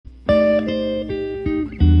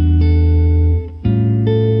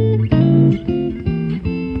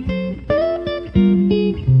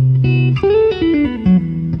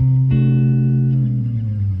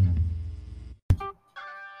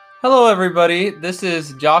everybody. This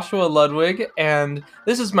is Joshua Ludwig, and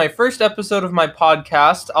this is my first episode of my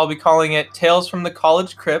podcast. I'll be calling it Tales from the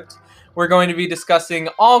College Crypt. We're going to be discussing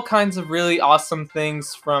all kinds of really awesome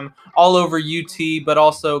things from all over UT, but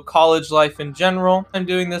also college life in general. I'm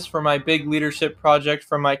doing this for my big leadership project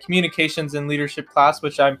for my communications and leadership class,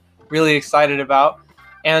 which I'm really excited about.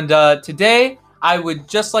 And today, I would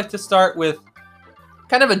just like to start with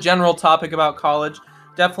kind of a general topic about college.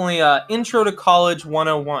 Definitely Intro to College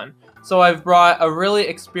 101. So I've brought a really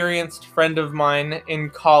experienced friend of mine in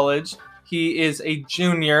college. He is a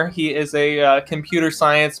junior. He is a computer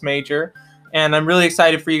science major. And I'm really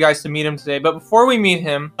excited for you guys to meet him today. But before we meet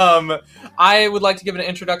him, I would like to give an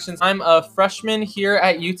introduction. I'm a freshman here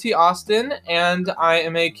at UT Austin, and I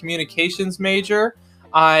am a communications major.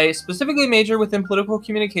 I specifically major within political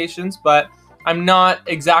communications, but I'm not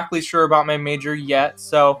exactly sure about my major yet.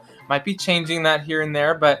 So might be changing that here and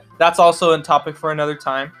there, but that's also a topic for another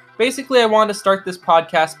time. Basically, I wanted to start this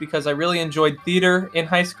podcast because I really enjoyed theater in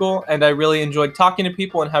high school, and I really enjoyed talking to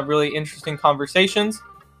people and have really interesting conversations.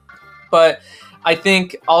 But I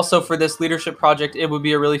think also for this leadership project, it would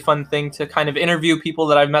be a really fun thing to kind of interview people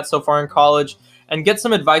that I've met so far in college and get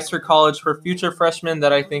some advice for college for future freshmen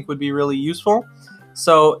that I think would be really useful.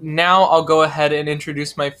 So now I'll go ahead and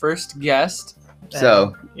introduce my first guest.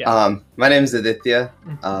 My name is Aadhithya.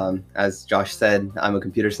 As Josh said, I'm a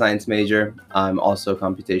computer science major. I'm also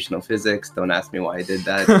computational physics. Don't ask me why I did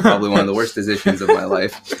that. It's probably one of the worst decisions of my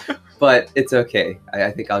life, but it's okay.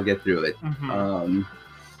 I think I'll get through it.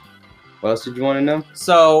 What else did you want to know?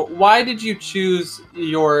 So why did you choose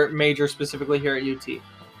your major specifically here at UT?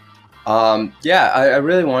 I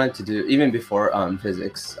really wanted to do, even before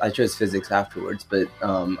physics. I chose physics afterwards, but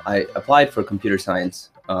I applied for computer science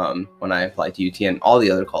when I applied to UT, and all the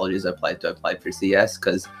other colleges I applied for CS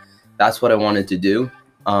because that's what I wanted to do.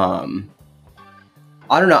 I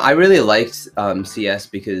don't know, I really liked CS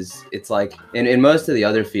because it's like in most of the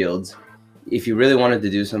other fields, if you really wanted to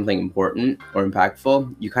do something important or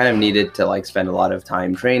impactful, you kind of needed to like spend a lot of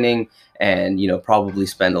time training and, you know, probably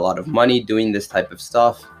spend a lot of money doing this type of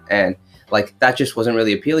stuff. And like that just wasn't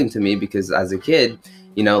really appealing to me because as a kid,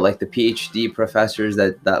 you know, like the PhD professors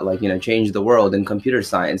that like, you know, changed the world in computer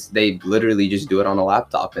science, they literally just do it on a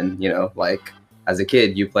laptop. And, you know, like as a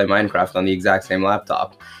kid, you play Minecraft on the exact same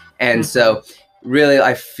laptop. And so really,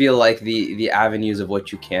 I feel like the avenues of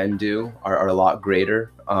what you can do are a lot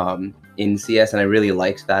greater in CS. And I really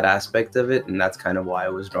liked that aspect of it. And that's kind of why I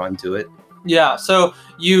was drawn to it. Yeah, so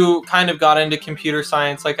you kind of got into computer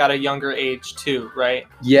science like at a younger age too, right?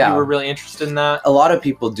 Yeah. You were really interested in that? A lot of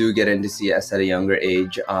people do get into CS at a younger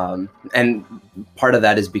age. And part of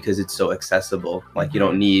that is because it's so accessible. Like you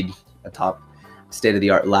don't need a top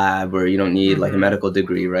state-of-the-art lab, or you don't need like a medical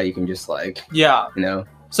degree, right? You can just like, you know.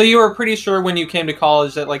 So you were pretty sure when you came to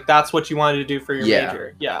college that like that's what you wanted to do for your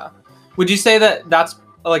major? Yeah. Would you say that that's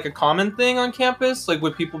like a common thing on campus, like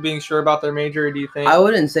with people being sure about their major, do you think? I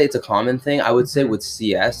wouldn't say it's a common thing. I would say with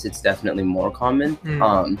CS it's definitely more common,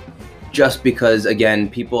 just because again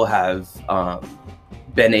people have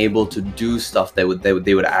been able to do stuff they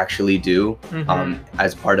would actually do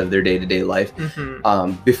as part of their day-to-day life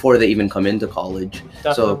before they even come into college.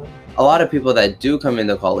 Definitely. So a lot of people that do come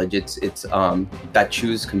into college, it's that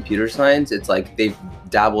choose computer science, it's like they've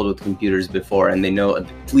dabbled with computers before and they know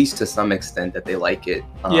at least to some extent that they like it.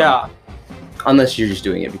 Unless you're just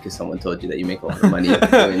doing it because someone told you that you make a lot of money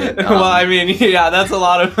doing it. Well, I mean, yeah, that's a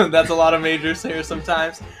lot of majors here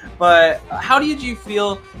sometimes. But how did you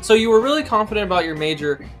feel? So you were really confident about your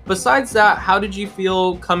major. Besides that, how did you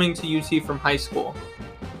feel coming to UT from high school?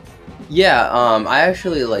 Yeah, I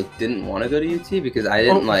actually like didn't want to go to UT because I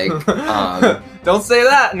didn't Don't say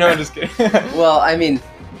that. No, I'm just kidding. Well, I mean,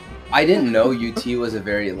 I didn't know UT was a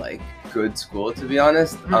very like good school, to be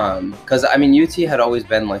honest, because I mean UT had always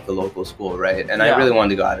been like the local school, right? And I really wanted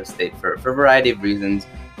to go out of state for a variety of reasons,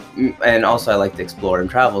 and also I like to explore and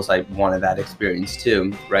travel, so I wanted that experience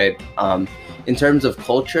too, right? In terms of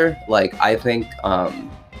culture, like I think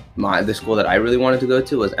the school that I really wanted to go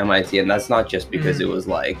to was MIT, and that's not just because it was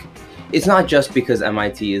like, it's not just because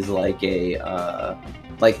MIT is like a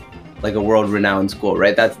like a world-renowned school,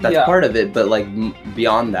 right? That's part of it, but like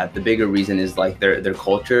beyond that, the bigger reason is like their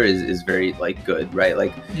culture is very like good, right?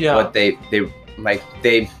 Like what they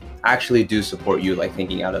actually do support you, like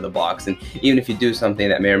thinking out of the box. And even if you do something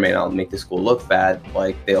that may or may not make the school look bad,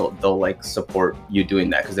 like they'll like support you doing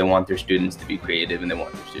that because they want their students to be creative and they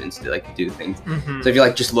want their students to like do things. So if you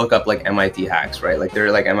like just look up like MIT hacks, right? Like there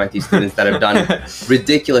are like MIT students that have done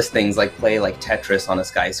ridiculous things, like play like Tetris on a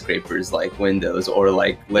skyscraper's like windows, or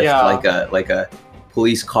like lift like a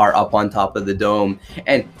police car up on top of the dome.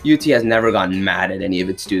 And UT has never gotten mad at any of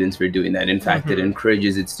its students for doing that. In fact, it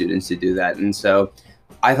encourages its students to do that. And so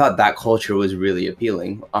I thought that culture was really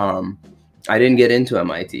appealing. I didn't get into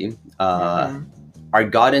MIT. I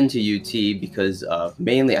got into UT because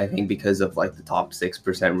mainly, I think, because of like the top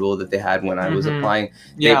 6% rule that they had when I was applying.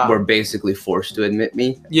 They were basically forced to admit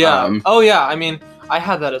me. Yeah. Oh yeah. I mean, I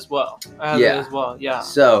had that as well. Yeah.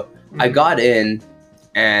 So I got in,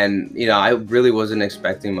 and I really wasn't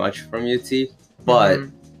expecting much from UT, but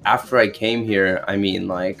after I came here, I mean,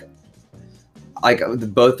 like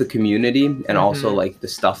both the community and also like the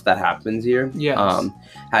stuff that happens here,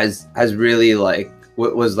 has really like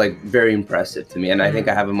was like very impressive to me, and I think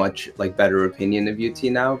I have a much like better opinion of UT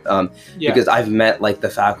now, because I've met like the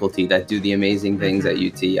faculty that do the amazing things at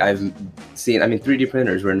UT. I've seen, I mean, 3D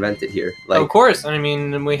printers were invented here. Like, of course, I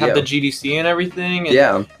mean, we have the GDC and everything,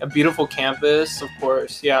 and a beautiful campus, of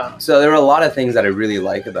course. Yeah. So there were a lot of things that I really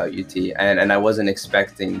like about UT, and I wasn't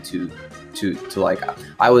expecting to like,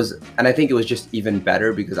 and I think it was just even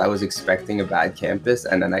better because I was expecting a bad campus,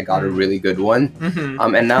 and then I got a really good one.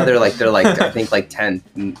 And now they're like I think like 10th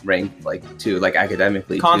ranked, like too, like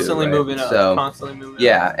academically, constantly too, right? moving up. So constantly moving up.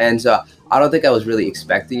 Yeah, and so I don't think I was really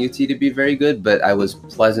expecting UT to be very good, but I was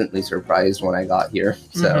pleasantly surprised when I got here.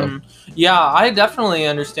 So yeah, I definitely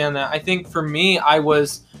understand that. I think for me, I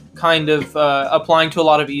was kind of applying to a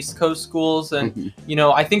lot of East Coast schools, and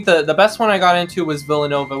I think the best one I got into was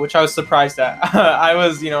Villanova, which I was surprised at.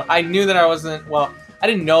 I knew that I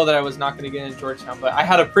didn't know that I was not going to get into Georgetown, but I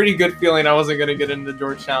had a pretty good feeling I wasn't going to get into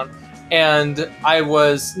Georgetown, and I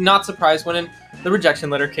was not surprised when the rejection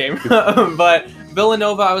letter came. But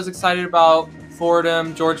Villanova, I was excited about.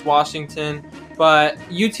 Fordham, George Washington, but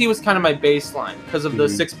UT was kind of my baseline because of the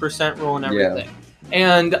 6% rule and everything.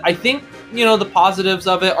 And I think, the positives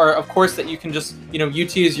of it are, of course, that you can just,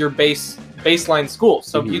 UT is your baseline school.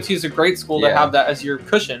 So UT is a great school to have that as your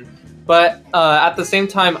cushion. But at the same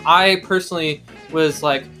time, I personally was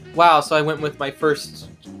like, wow, so I went with my first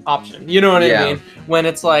option. You know what I mean? When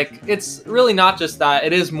it's like, it's really not just that.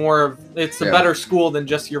 It is more of, it's a better school than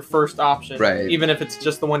just your first option. Right. Even if it's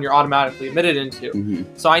just the one you're automatically admitted into.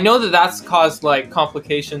 So I know that that's caused like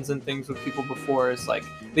complications and things with people before. Is like,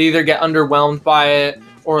 they either get underwhelmed by it,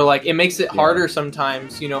 or like it makes it harder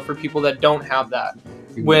sometimes, for people that don't have that.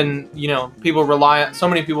 When, so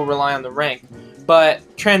many people rely on the rank. But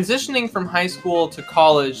transitioning from high school to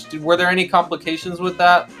college, were there any complications with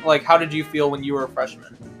that? Like, how did you feel when you were a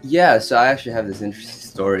freshman? Yeah, so I actually have this interesting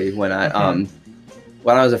story. When I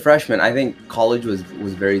was a freshman, I think college was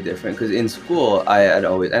very different, because in school I had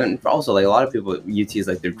always, and also like a lot of people, UT is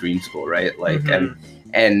like their dream school, right? Like,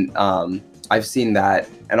 and I've seen that,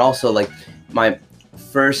 and also like my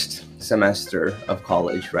first semester of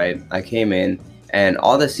college, right? I came in, and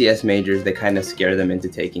all the CS majors, they kind of scare them into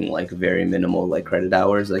taking like very minimal like credit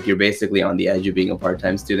hours. Like, you're basically on the edge of being a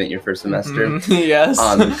part-time student your first semester. Yes.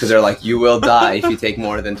 Because they're like, you will die if you take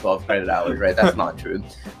more than 12 credit hours, right? That's not true.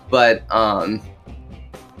 But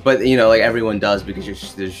like everyone does, because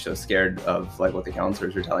they're just so scared of like what the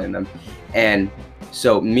counselors are telling them. And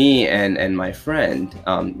so me and my friend,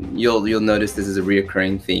 you'll notice this is a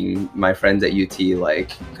reoccurring theme. My friends at UT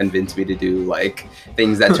like convinced me to do like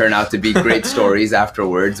things that turn out to be great stories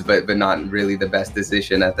afterwards, but not really the best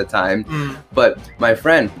decision at the time. But my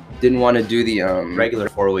friend didn't want to do the regular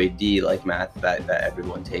 408D like math that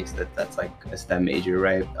everyone takes. That's like a STEM major,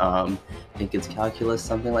 right? I think it's calculus,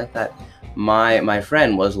 something like that. My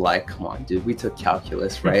friend was like, come on, dude, we took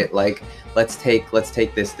calculus, right? Like, let's take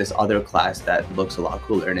this other class that looks a lot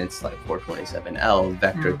cooler, and it's like 427L,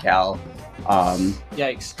 vector cal.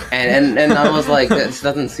 Yikes. And I was like, this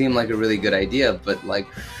doesn't seem like a really good idea, but like,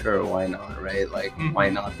 sure, why not, right? Like, why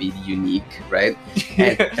not be unique, right?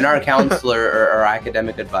 And our counselor or our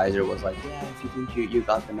academic advisor was like, yeah, if you think you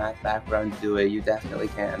got the math background to do it, you definitely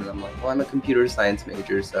can. And I'm like, well, I'm a computer science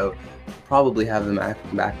major, so probably have the math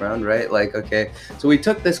background, right? Like, okay. So we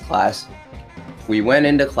took this class. We went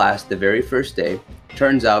into class the very first day.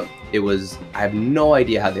 Turns out it was, I have no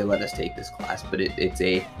idea how they let us take this class, but it's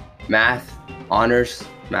a honors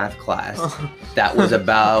math class that was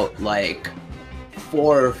about like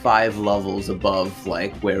 4 or 5 levels above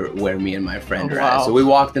like where me and my friend are at. So we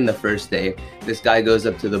walked in the first day. This guy goes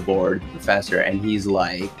up to the board, professor, and he's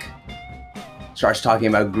like, starts talking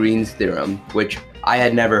about Green's theorem, which I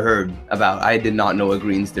had never heard about. I did not know what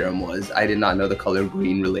Green's theorem was. I did not know the color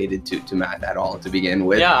green related to math at all to begin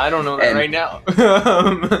with. Yeah, I don't know that right now.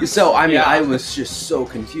 So, I mean, Yeah. I was just so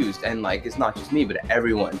confused. And, like, it's not just me, but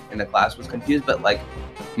everyone in the class was confused. But, like,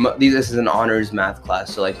 this is an honors math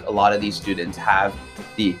class. So, like, a lot of these students have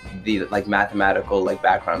the like, mathematical, like,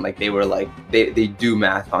 background. Like, they were, like, they do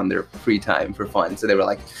math on their free time for fun. So, they were,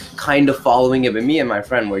 like, kind of following it. But me and my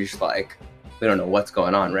friend were just, like, we don't know what's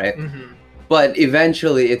going on, right? Mm-hmm. But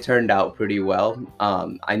eventually it turned out pretty well.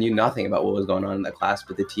 I knew nothing about what was going on in the class,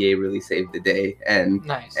 but the TA really saved the day, and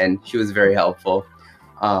Nice. and she was very helpful.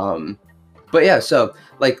 But yeah, so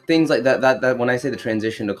like things like that when I say the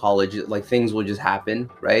transition to college, like things will just happen,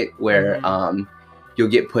 right? Where you'll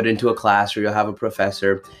get put into a class or you'll have a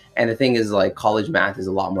professor. And the thing is, like, college math is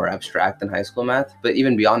a lot more abstract than high school math. But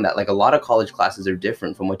even beyond that, like, a lot of college classes are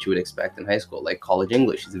different from what you would expect in high school. Like, college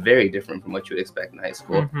English is very different from what you would expect in high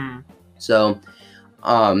school. Mm-hmm. So,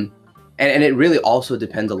 and it really also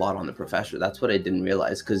depends a lot on the professor. That's what I didn't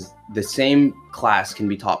realize, because the same class can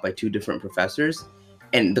be taught by two different professors,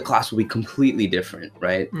 and the class will be completely different,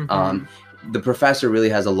 right? Mm-hmm. The professor really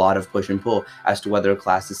has a lot of push and pull as to whether a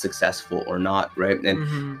class is successful or not, right?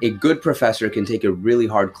 And a good professor can take a really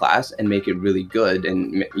hard class and make it really good,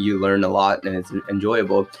 and you learn a lot and it's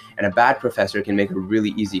enjoyable. And a bad professor can make a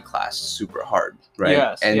really easy class super hard, right?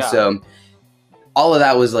 Yes, and so all of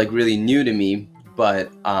that was like really new to me.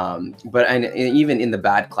 But even in the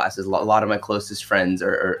bad classes, a lot of my closest friends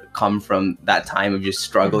are come from that time of just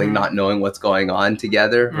struggling, not knowing what's going on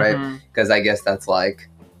together, right? Because I guess that's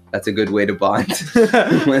a good way to bond.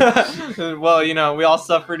 Well, you know, we all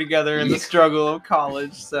suffer together in the struggle of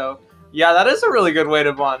college, so yeah, that is a really good way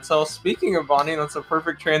to bond. So speaking of bonding, that's a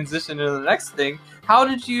perfect transition to the next thing. How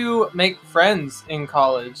did you make friends in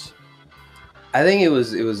college? I think it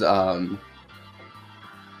was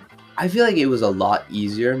I feel like it was a lot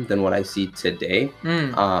easier than what I see today.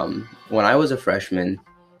 When I was a freshman,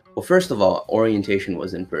 well, first of all, orientation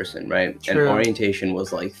was in person, right? True. And orientation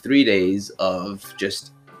was like 3 days of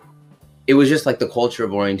it was just like the culture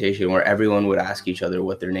of orientation where everyone would ask each other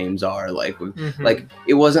what their names are. Like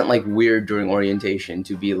it wasn't like weird during orientation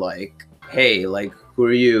to be like, hey, like, who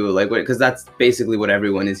are you? Like, because that's basically what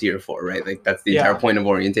everyone is here for, right? Like, that's the entire point of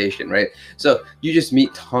orientation, right? So you just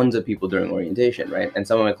meet tons of people during orientation, right? And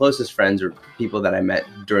some of my closest friends are people that I met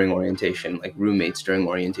during orientation, like roommates during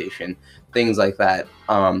orientation, things like that.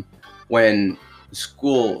 When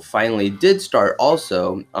school finally did start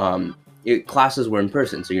also, classes were in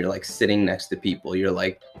person. So you're like sitting next to people, you're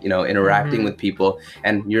like, you know, interacting with people,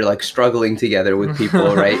 and you're like struggling together with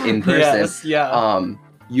people, right? In person. Yes, yeah.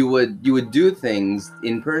 You would do things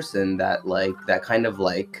in person that kind of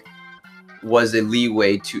like was a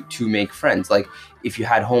leeway to make friends. Like if you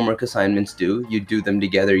had homework assignments due, you'd do them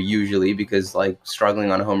together usually, because like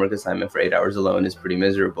struggling on a homework assignment for 8 hours alone is pretty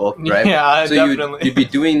miserable, right? Yeah, so definitely. you'd be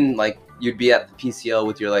doing you'd be at the PCL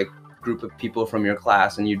with your like group of people from your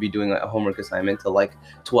class, and you'd be doing like a homework assignment till like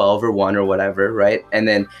 12 or 1 or whatever, right? And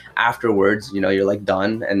then afterwards, you know, you're like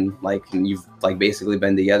done, and like you've like basically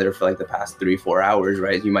been together for like the past 3-4 hours,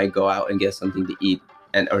 right? You might go out and get something to eat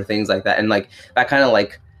or things like that, and like that kind of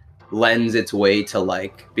like lends its way to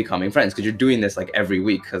like becoming friends, because you're doing this like every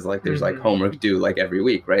week, because like there's like homework due like every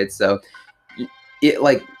week, right? So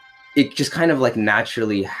it just kind of like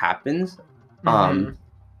naturally happens.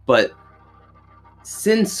 But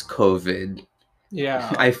since COVID,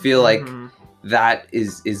 I feel like that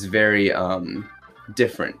is very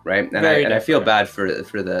different, right? And I feel bad for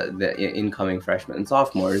the incoming freshmen and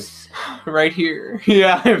sophomores. Right here,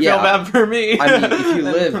 I feel bad for me. I mean,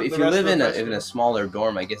 if you live in a smaller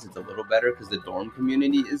dorm, I guess it's a little better because the dorm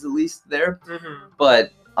community is at least there.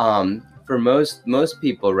 But for most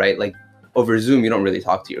people, right, like over Zoom, you don't really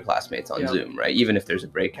talk to your classmates on Zoom, right? Even if there's a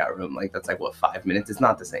breakout room, like that's like 5 minutes. It's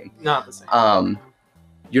not the same. Not the same.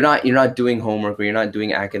 You're not doing homework, or you're not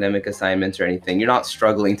doing academic assignments or anything. You're not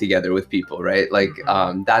struggling together with people, right? Like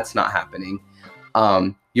that's not happening.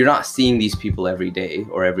 You're not seeing these people every day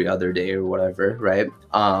or every other day or whatever, right?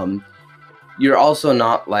 You're also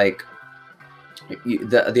not like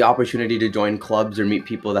the opportunity to join clubs or meet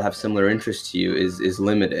people that have similar interests to you is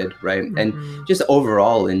limited, right? And just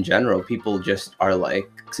overall in general, people just are like,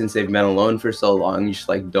 since they've been alone for so long, you just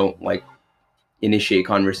like don't like initiate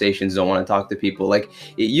conversations, don't want to talk to people. Like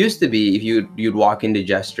it used to be, if you'd walk into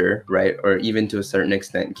Jester, right, or even to a certain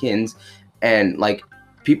extent Kins, and like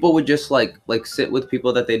people would just like sit with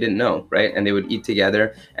people that they didn't know, right? And they would eat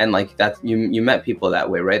together, and like that you met people that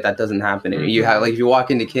way, right? That doesn't happen anymore. You have like, if you walk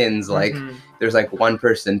into Kins, like there's like one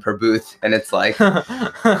person per booth, and it's like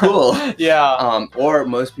cool. Or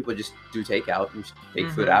most people just do takeout and just take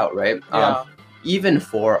food out, right? even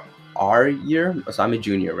for our year, so I'm a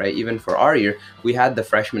junior, right? Even for our year, we had the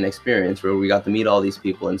freshman experience where we got to meet all these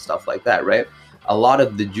people and stuff like that, right? A lot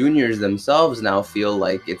of the juniors themselves now feel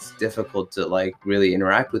like it's difficult to like really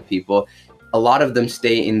interact with people. A lot of them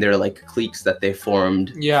stay in their like cliques that they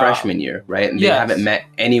formed freshman year, right? And they haven't met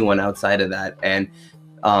anyone outside of that. And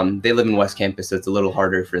they live in West Campus, so it's a little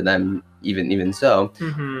harder for them, even so.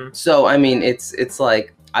 So I mean, it's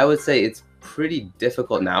like, I would say it's pretty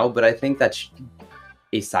difficult now, but I think that's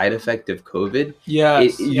a side effect of COVID.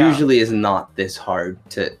 It usually is not this hard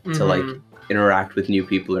to like interact with new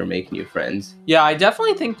people or make new friends. Yeah, I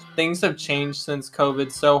definitely think things have changed since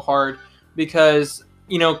COVID so hard, because,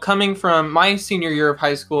 you know, coming from my senior year of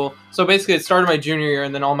high school, so basically it started my junior year,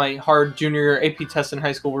 and then all my hard junior year AP tests in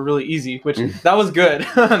high school were really easy, which that was good.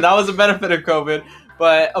 That was a benefit of COVID.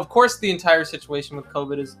 But of course, the entire situation with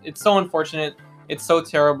COVID it's so unfortunate. It's so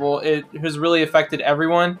terrible. It has really affected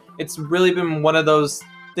everyone. It's really been one of those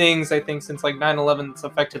things, I think, since like 9/11 that's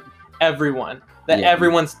affected everyone. That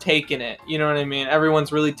everyone's taken it. You know what I mean?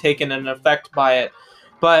 Everyone's really taken an effect by it.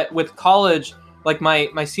 But with college, like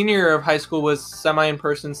my senior year of high school was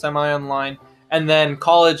semi-in-person, semi-online. And then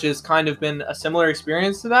college has kind of been a similar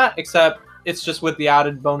experience to that, except it's just with the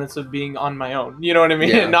added bonus of being on my own. You know what I mean?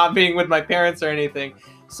 Yeah. Not being with my parents or anything.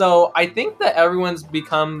 So I think that everyone's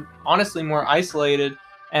become honestly more isolated,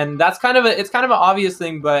 and that's it's kind of an obvious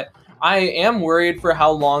thing, but I am worried for how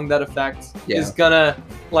long that effect is gonna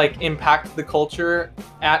like impact the culture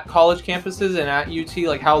at college campuses and at UT,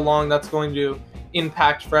 like how long that's going to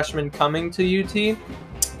impact freshmen coming to UT.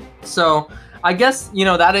 So I guess, you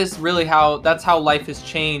know, that's how life has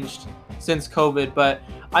changed since COVID. But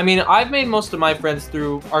I mean, I've made most of my friends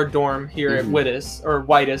through our dorm here at Whitus, or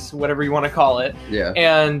Whitus, whatever you want to call it. Yeah.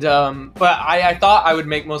 And but I thought I would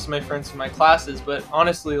make most of my friends from my classes, but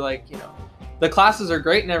honestly, like, you know, the classes are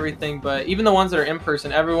great and everything, but even the ones that are in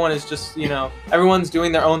person, everyone is just, you know, everyone's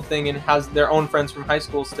doing their own thing and has their own friends from high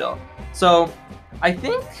school still. So I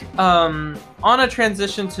think on a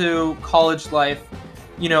transition to college life,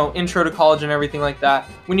 you know, intro to college and everything like that,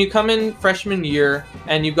 when you come in freshman year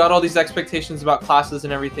and you've got all these expectations about classes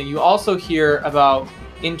and everything, you also hear about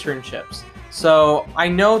internships. So I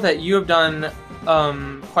know that you have done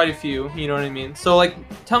quite a few, you know what I mean? So like,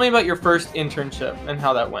 tell me about your first internship and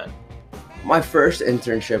how that went. My first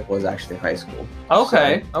internship was actually in high school.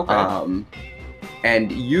 Okay. So, okay.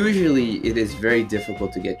 And usually it is very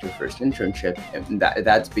difficult to get your first internship, and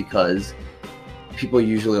that's because people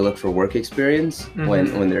usually look for work experience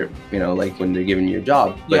when they're, you know, like when they're giving you a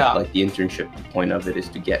job. But like the internship, the point of it is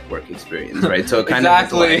to get work experience, right? So it kind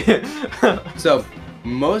of so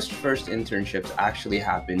most first internships actually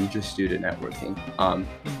happen just due to networking.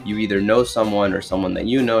 You either know someone, or someone that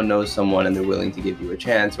you know knows someone, and they're willing to give you a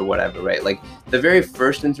chance or whatever, right? Like the very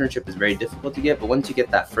first internship is very difficult to get, but once you get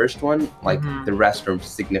that first one, like the rest are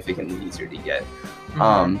significantly easier to get.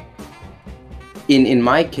 In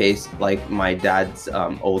my case, like my dad's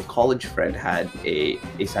old college friend had a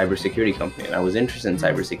cybersecurity company, and I was interested in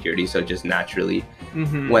cybersecurity, so it just naturally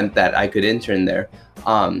went that I could intern there.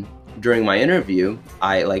 During my interview,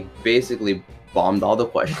 I like basically bombed all the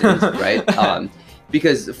questions, right?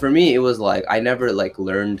 Because for me, it was like, I never like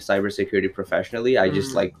learned cybersecurity professionally. I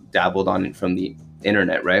just like dabbled on it from the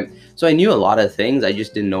internet, right? So I knew a lot of things. I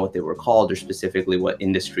just didn't know what they were called, or specifically what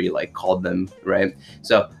industry like called them, right?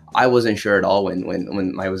 So I wasn't sure at all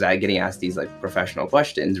when I was getting asked these like professional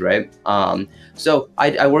questions, right? So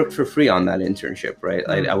I worked for free on that internship, right?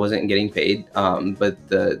 I wasn't getting paid, but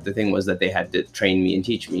the thing was that they had to train me and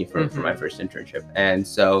teach me for my first internship. And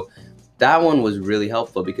so that one was really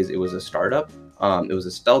helpful because it was a startup. It was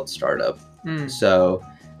a stealth startup. So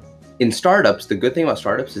in startups, the good thing about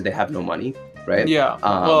startups is they have no money, right? Yeah.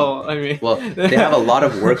 Well, I mean, they have a lot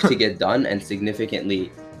of work to get done, and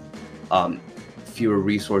significantly fewer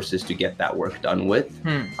resources to get that work done with.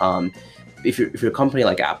 If you're a company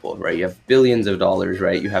like Apple, right, you have billions of dollars,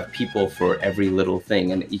 right? You have people for every little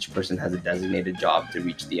thing, and each person has a designated job to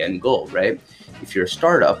reach the end goal, right? If you're a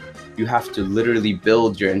startup, you have to literally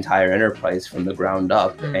build your entire enterprise from the ground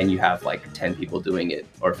up, and you have like 10 people doing it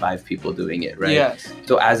or 5 people doing it, right? Yes.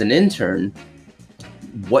 So as an intern,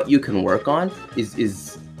 what you can work on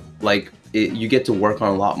is like, you get to work on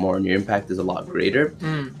a lot more, and your impact is a lot greater.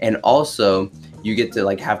 And also you get to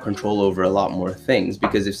like have control over a lot more things,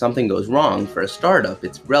 because if something goes wrong for a startup,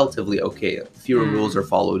 it's relatively okay. Fewer rules are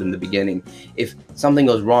followed in the beginning. If something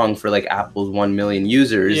goes wrong for like Apple's 1 million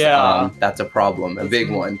users, that's a problem, a big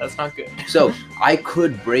one. That's not good. So I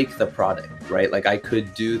could break the product, right? Like I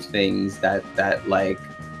could do things that like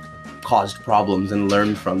caused problems and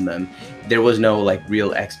learn from them. There was no like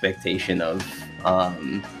real expectation of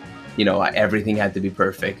everything had to be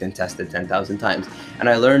perfect and tested 10,000 times. And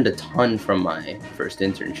I learned a ton from my first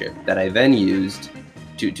internship that I then used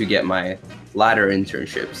to get my latter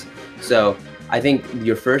internships. So I think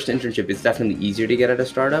your first internship is definitely easier to get at a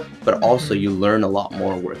startup, but also you learn a lot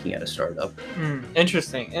more working at a startup.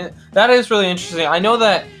 Interesting. That is really interesting. I know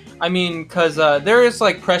that, because there is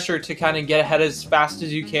like pressure to kind of get ahead as fast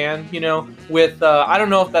as you can, with, I don't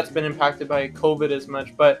know if that's been impacted by COVID as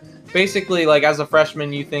much, but basically like as a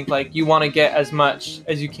freshman, you think like you want to get as much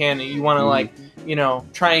as you can. And you want to like,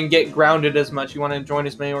 try and get grounded as much. You want to join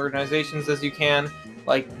as many organizations as you can,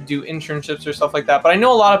 like do internships or stuff like that. But I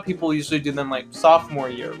know a lot of people usually do them like sophomore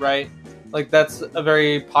year, right? Like that's a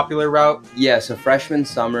very popular route. Yeah, so freshman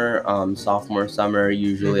summer, sophomore summer,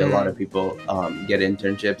 usually a lot of people get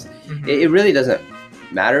internships. It really doesn't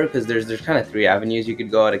matter because there's kind of 3 avenues you could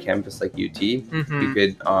go at a campus like UT.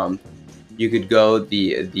 You could go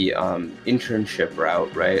the internship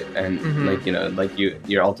route, right? And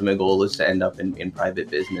your ultimate goal is to end up in private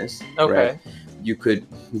business. Okay. Right? You could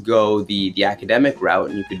go the academic route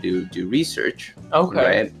and you could do research. Okay.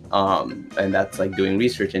 Right? And that's like doing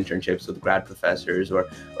research internships with grad professors or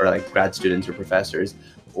like grad students or professors.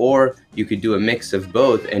 Or you could do a mix of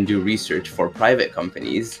both and do research for private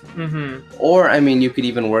companies. Or, you could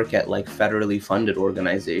even work at like federally funded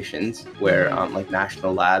organizations where like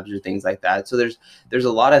national labs or things like that. So there's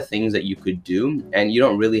a lot of things that you could do, and you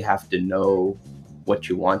don't really have to know what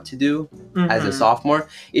you want to do as a sophomore.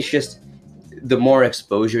 It's just the more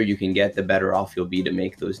exposure you can get, the better off you'll be to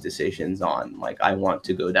make those decisions on like, I want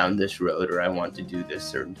to go down this road or I want to do this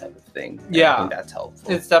certain type of thing. And I think that's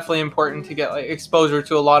helpful. It's definitely important to get like exposure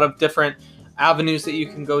to a lot of different avenues that you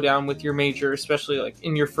can go down with your major, especially like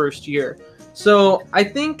in your first year. So I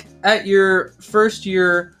think at your first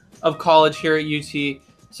year of college here at UT,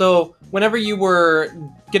 so whenever you were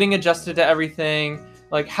getting adjusted to everything,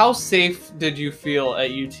 like how safe did you feel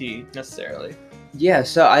at UT necessarily? Yeah,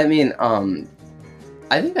 so I think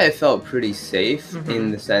I felt pretty safe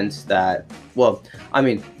in the sense that,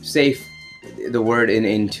 safe, the word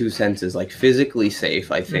in 2 senses, like physically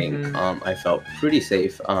safe, I think. I felt pretty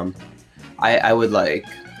safe. I would like,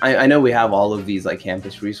 I know we have all of these like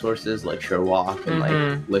campus resources like Sure Walk and like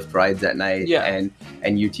Lyft rides at night and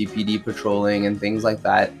UTPD patrolling and things like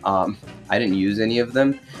that. I didn't use any of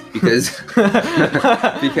them because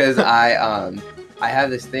I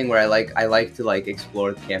have this thing where I like to like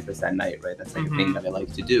explore the campus at night, right? That's like a thing that I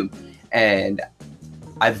like to do. And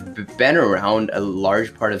I've been around a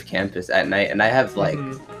large part of campus at night, and I have like,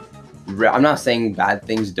 I'm not saying bad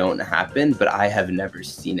things don't happen, but I have never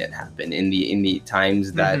seen it happen in the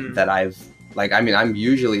times that I've like, I'm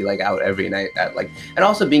usually like out every night at like, and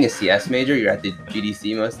also being a CS major, you're at the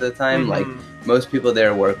GDC most of the time. Like most people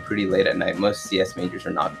there work pretty late at night. Most CS majors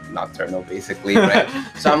are not nocturnal basically, right?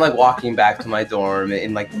 So I'm like walking back to my dorm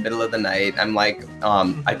in like the middle of the night. I'm like,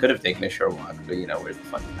 I could have taken a short walk, but where's the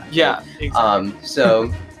fun in that? Yeah, exactly.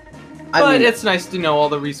 So but it's nice to know all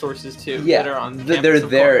the resources too that are on campus, they're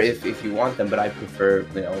there if you want them, but I prefer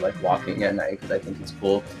like walking at night because I think it's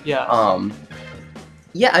cool.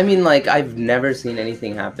 Yeah, like I've never seen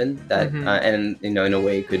anything happen that, and in a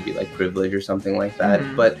way it could be like privilege or something like that.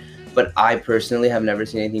 But I personally have never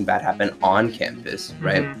seen anything bad happen on campus,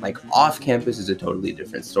 right? Like off campus is a totally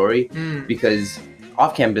different story because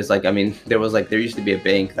off campus, like there used to be a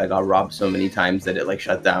bank that got robbed so many times that it like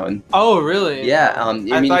shut down. Oh, really? Yeah.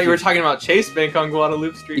 I thought you were talking about Chase Bank on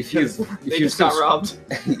Guadalupe Street. They just got robbed.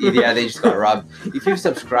 Yeah, they just got robbed. If you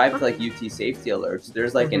subscribe to like UT safety alerts,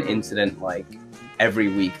 there's like an incident like every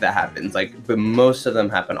week that happens, but most of them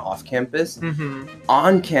happen off campus.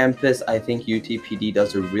 On campus, I think UTPD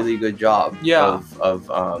does a really good job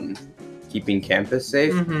of keeping campus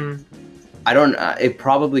safe. I don't, it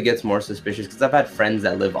probably gets more suspicious because I've had friends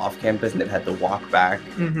that live off campus and they've had to walk back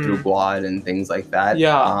through Guad and things like that.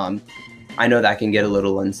 I know that can get a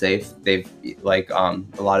little unsafe. They've a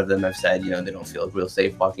lot of them have said, they don't feel real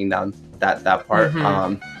safe walking down that part.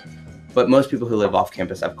 But most people who live off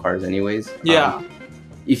campus have cars anyways.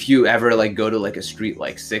 If you ever go to a street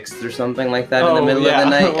like 6th or something like that in the middle of the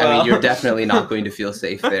night, you're definitely not going to feel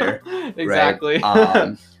safe there. Exactly.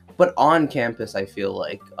 Right? But on campus, I feel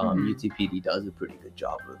like UTPD does a pretty good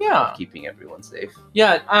job of keeping everyone safe.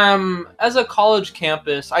 As a college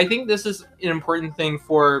campus, I think this is an important thing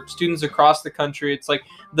for students across the country. It's like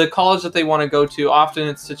the college that they want to go to, often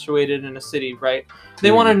it's situated in a city, right?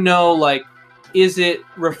 They want to know, is it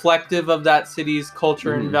reflective of that city's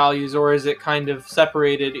culture and values, or is it kind of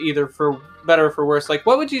separated either for better or for worse?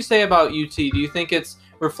 What would you say about UT? Do you think it's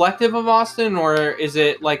reflective of Austin, or is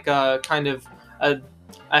it like a kind of a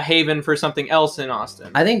a haven for something else in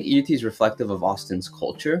Austin. I think UT is reflective of Austin's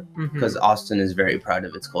culture because Austin is very proud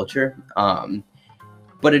of its culture.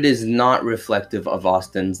 But it is not reflective of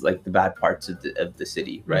Austin's like the bad parts of the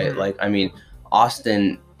city, right? Like, I mean,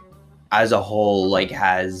 Austin as a whole like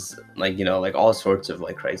has like, you know, like all sorts of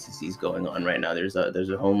like crises going on right now. There's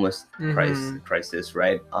a homeless crisis,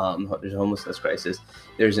 right? There's a homelessness crisis.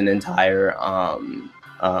 There's an entire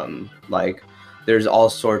like there's all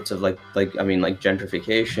sorts of like I mean like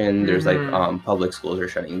gentrification. There's like public schools are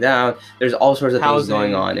shutting down. There's all sorts of things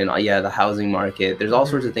going on, and the housing market. There's all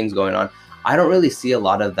sorts of things going on. I don't really see a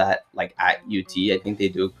lot of that like at UT. I think they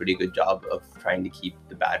do a pretty good job of trying to keep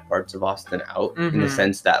the bad parts of Austin out in the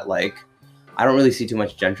sense that like I don't really see too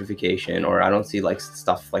much gentrification, or I don't see like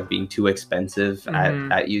stuff like being too expensive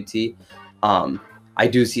at UT. I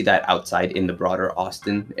do see that outside in the broader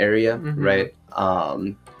Austin area, right?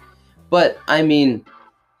 But I mean,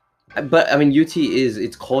 UT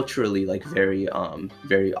it's culturally like very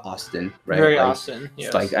Austin, right? Very like, Austin. Yes.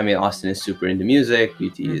 It's like, I mean, Austin is super into music.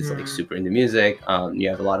 UT is like super into music. You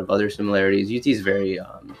have a lot of other similarities. UT is very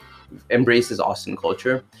embraces Austin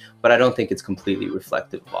culture, but I don't think it's completely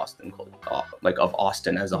reflective of Austin culture, like of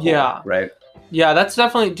Austin as a whole. Right. Yeah, that's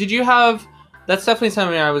definitely. That's definitely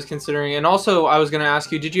something I was considering, and also I was going to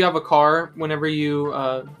ask you, did you have a car whenever you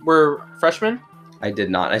were freshman? I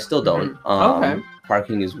did not. I still don't. Okay.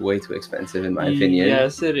 Parking is way too expensive in my opinion.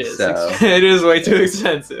 Yes, it is. So, it is way too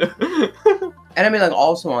expensive. And I mean, like,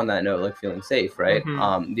 also on that note, like feeling safe, right?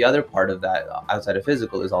 The other part of that outside of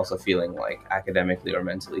physical is also feeling like academically or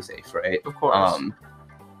mentally safe, right? Of course.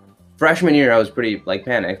 Freshman year, I was pretty like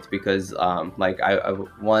panicked because like I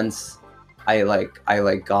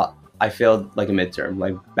failed like a midterm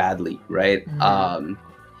like badly, right?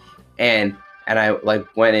 And I like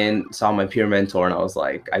went in, saw my peer mentor, and I was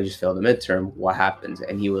like, I just failed a midterm. What happens?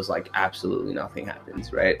 And he was like, absolutely nothing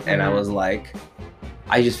happens, right? And I was like,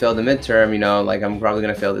 I just failed the midterm, you know, like I'm probably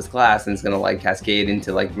gonna fail this class, and it's gonna like cascade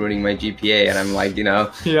into like ruining my GPA, and I'm like, you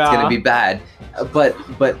know, it's gonna be bad. But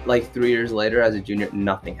like 3 years later, as a junior,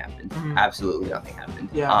 nothing happened. Absolutely nothing happened.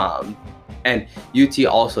 And UT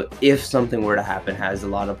also, if something were to happen, has a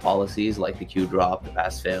lot of policies like the Q drop, the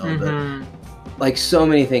pass fail, like so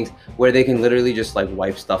many things where they can literally just like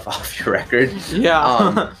wipe stuff off your record.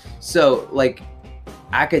 So like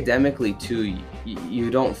academically too, you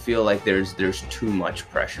don't feel like there's too much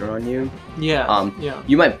pressure on you.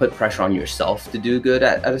 You might put pressure on yourself to do good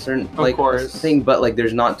at a certain like thing, but like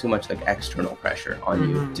there's not too much like external pressure on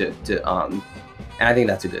you to and I think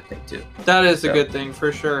that's a good thing too. That is a good thing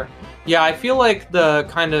for sure. Yeah, I feel like the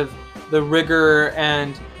kind of the rigor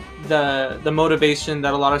and the motivation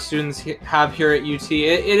that a lot of students have here at UT,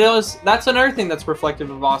 that's another thing that's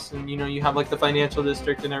reflective of Austin. You know, you have like the financial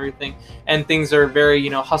district and everything, and things are very,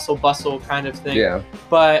 you know, hustle bustle kind of thing.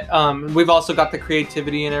 But we've also got the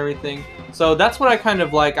creativity and everything. So that's what I kind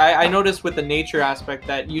of like. I noticed with the nature aspect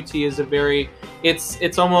that UT is a very,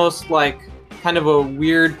 it's almost like kind of a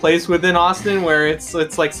weird place within Austin where it's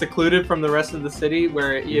like secluded from the rest of the city,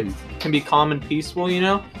 where it can be calm and peaceful, you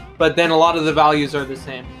know, but then a lot of the values are the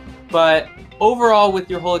same. But overall, with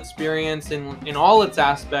your whole experience in all its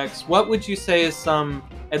aspects, what would you say is some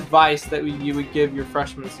advice that you would give your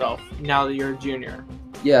freshman self now that you're a junior?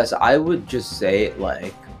 Yes, I would just say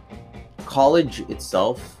like college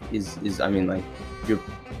itself is I mean, like you're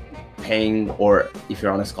paying, or if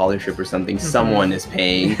you're on a scholarship or something, someone is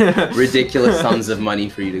paying ridiculous sums of money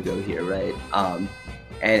for you to go here, right?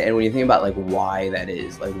 And when you think about like why that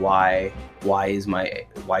is, like why is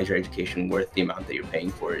your education worth the amount that you're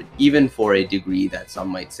paying for it, even for a degree that some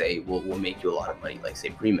might say will make you a lot of money, like say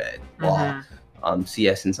pre-med, law,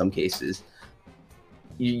 CS in some cases.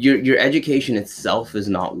 Your education itself is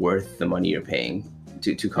not worth the money you're paying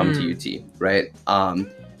to come to UT, right?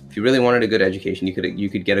 If you really wanted a good education, you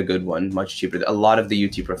could get a good one much cheaper. A lot of the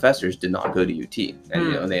UT professors did not go to UT, and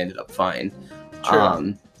you know they ended up fine.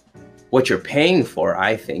 What you're paying for,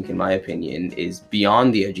 I think, in my opinion, is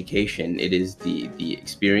beyond the education. It is the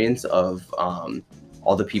experience of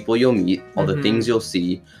all the people you'll meet, all the things you'll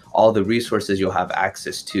see, all the resources you'll have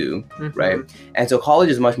access to, right? And so college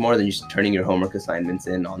is much more than just turning your homework assignments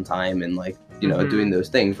in on time and like, you know, doing those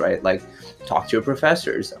things, right? Like talk to your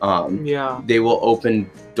professors. They will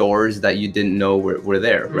open doors that you didn't know were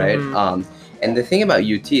there, right? And the thing about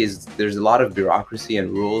UT is there's a lot of bureaucracy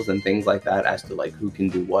and rules and things like that as to like who can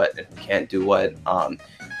do what and who can't do what.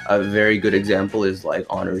 A very good example is like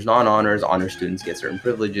honors, non-honors. Honor students get certain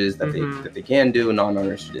privileges that they can do.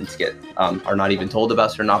 Non-honor students get are not even told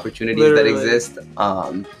about certain opportunities that exist.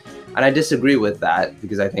 And I disagree with that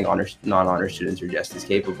because I think non-honor students are just as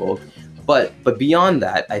capable. But beyond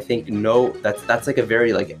that, I think that's like a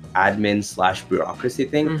very like admin / bureaucracy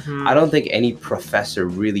thing. Mm-hmm. I don't think any professor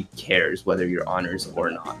really cares whether you're honors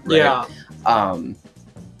or not. Right?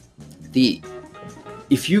 Yeah.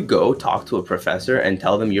 If you go talk to a professor and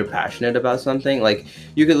tell them you're passionate about something, like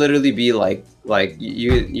you could literally be like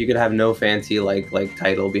you could have no fancy like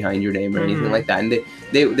title behind your name or anything like that, and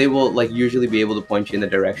they will like usually be able to point you in the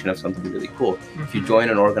direction of something really cool. If you join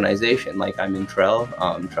an organization, like I'm in Trell,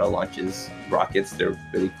 Trell launches rockets. They're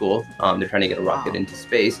really cool. They're trying to get a rocket into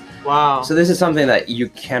space. Wow. So this is something that you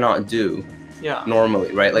cannot do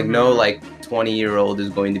normally, right? Like no like 20-year-old is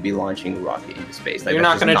going to be launching a rocket into space. Like, you're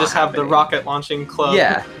not going to just have the rocket launching club.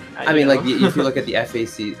 Yeah. I mean, like if you look at the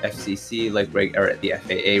FCC, like or the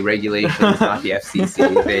FAA regulations, not the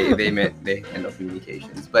FCC, they handle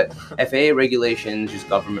communications. But FAA regulations, just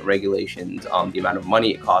government regulations, the amount of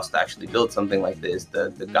money it costs to actually build something like this,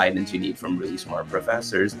 the guidance you need from really smart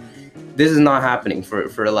professors. This is not happening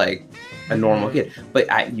for like a normal kid. But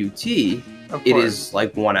at UT, it is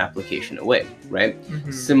like one application away, right?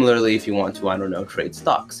 Similarly, if you want to, I don't know, trade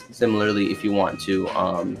stocks. Similarly, if you want to,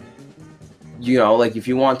 like if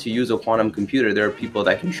you want to use a quantum computer, there are people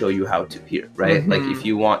that can show you how to here, right? Like if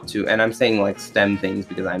you want to, and I'm saying like STEM things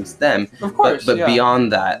because I'm STEM, of course, but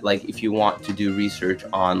beyond that, like if you want to do research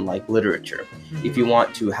on like literature, if you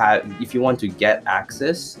want to get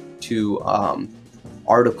access to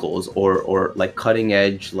articles or like cutting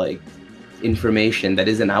edge like information that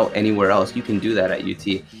isn't out anywhere else, you can do that at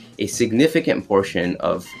UT. A significant portion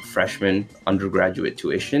of freshman undergraduate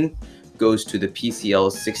tuition goes to the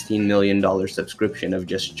PCL's $16 million subscription of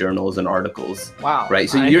just journals and articles. Wow. Right?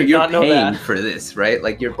 So you're paying for this, right?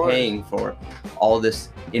 Like you're paying for all this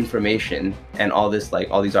information and all these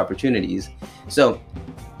opportunities. So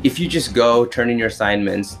if you just go, turn in your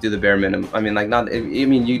assignments, do the bare minimum,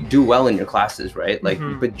 you do well in your classes, right? Like,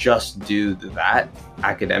 but just do that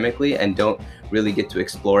academically and don't really get to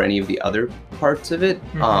explore any of the other parts of it.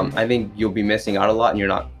 I think you'll be missing out a lot and you're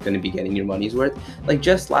not going to be getting your money's worth. Like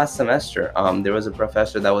just last semester, there was a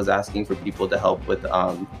professor that was asking for people to help with,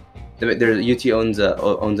 UT owns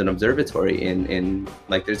an observatory in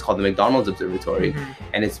like it's called the McDonald's Observatory,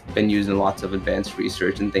 and it's been used in lots of advanced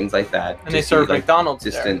research and things like that. And they serve McDonald's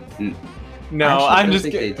there. No, I'm just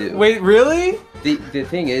kidding. They do. Wait, really? The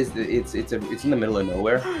thing is that it's in the middle of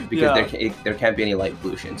nowhere because there can't be any light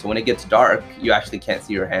pollution. So when it gets dark, you actually can't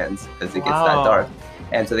see your hands because it gets that dark.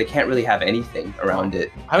 And so they can't really have anything around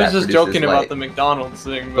it. I was just joking about the McDonald's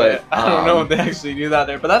thing, but I don't know if they actually do that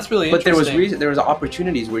there. But that's really interesting. But there was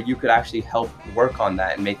opportunities where you could actually help work on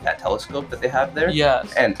that and make that telescope that they have there.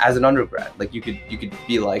 Yes. And as an undergrad, like you could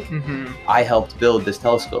be like, I helped build this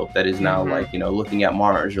telescope that is now like looking at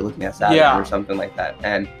Mars or looking at Saturn or something like that.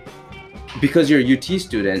 And because you're a UT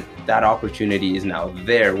student, that opportunity is now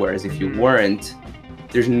there. Whereas if you weren't,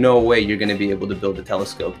 there's no way you're going to be able to build a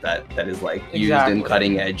telescope that is like used in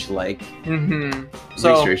cutting edge like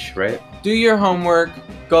research, right? Do your homework,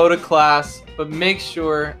 go to class, but make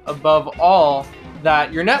sure above all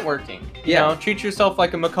that you're networking. You know, treat yourself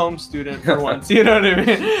like a Macomb student for once. You know what I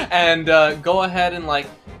mean? And go ahead and like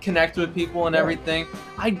connect with people and everything.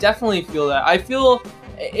 I definitely feel that. I feel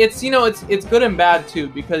it's good and bad too,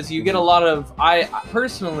 because you get a lot of,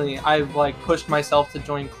 I've like pushed myself to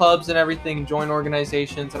join clubs and everything, join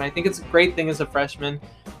organizations, and I think it's a great thing as a freshman.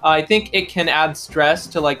 I think it can add stress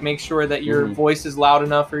to like make sure that your voice is loud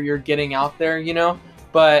enough or you're getting out there,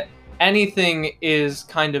 but anything is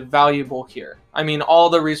kind of valuable here. I mean,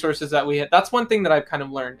 all the resources that we have, that's one thing that I've kind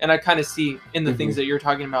of learned, and I kind of see in the things that you're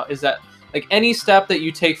talking about, is that like any step that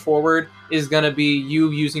you take forward is going to be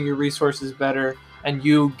you using your resources better and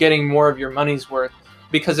you getting more of your money's worth,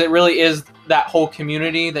 because it really is that whole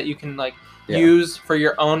community that you can like use for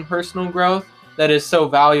your own personal growth that is so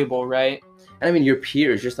valuable, right? And I mean, your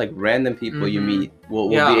peers, just like random people you meet will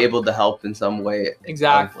be able to help in some way.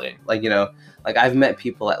 Exactly. Like, like I've met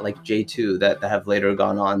people at like J2 that have later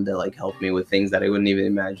gone on to like help me with things that I wouldn't even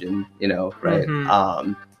imagine,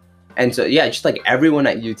 right? And so, just like everyone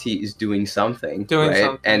at UT is doing something.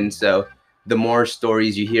 And so the more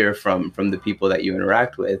stories you hear from the people that you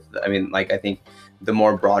interact with, I mean, like, I think the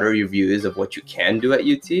more broader your view is of what you can do at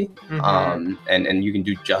UT, and you can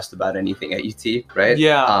do just about anything at UT, right?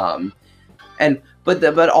 Yeah.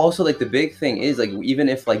 But also like the big thing is like, even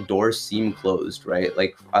if like doors seem closed, right?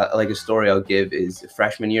 Like a story I'll give is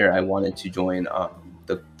freshman year, I wanted to join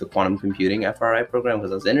the quantum computing FRI program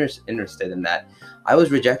because I was interested in that. I was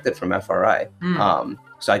rejected from FRI,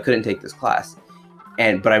 so I couldn't take this class.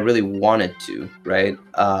 But I really wanted to, right?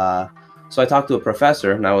 So I talked to a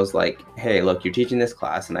professor and I was like, hey, look, you're teaching this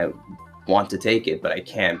class and I want to take it, but I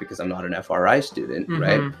can't because I'm not an FRI student,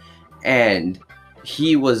 right? And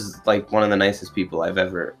he was like one of the nicest people I've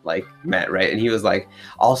ever like met, right? And he was like,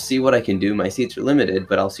 I'll see what I can do. My seats are limited,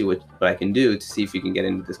 but I'll see what I can do to see if you can get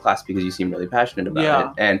into this class because you seem really passionate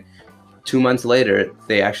about it. And 2 months later,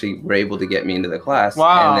 they actually were able to get me into the class.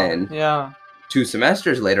 Wow. And then 2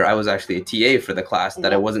 semesters later, I was actually a TA for the class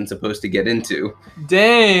that I wasn't supposed to get into.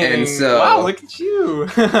 Dang. And so, wow, look at you.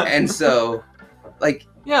 And so, like,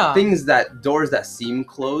 doors that seem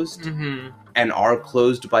closed and are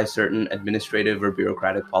closed by certain administrative or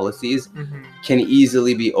bureaucratic policies can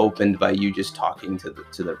easily be opened by you just talking to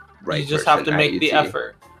the right person. You just have to make the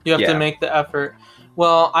effort. You have to make the effort.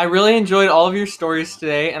 Well, I really enjoyed all of your stories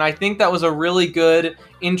today, and I think that was a really good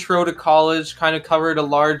intro to college, kind of covered a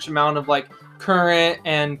large amount of like current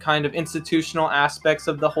and kind of institutional aspects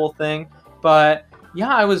of the whole thing. But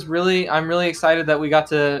yeah, I'm really excited that we got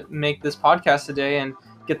to make this podcast today and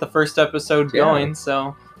get the first episode going.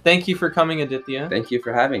 So thank you for coming, Aadhithya. Thank you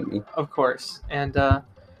for having me. Of course. And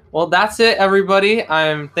well, that's it, everybody.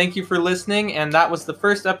 Thank you for listening, and that was the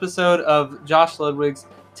first episode of Josh Ludwig's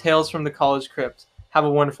Tales from the College Crypt. Have a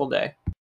wonderful day.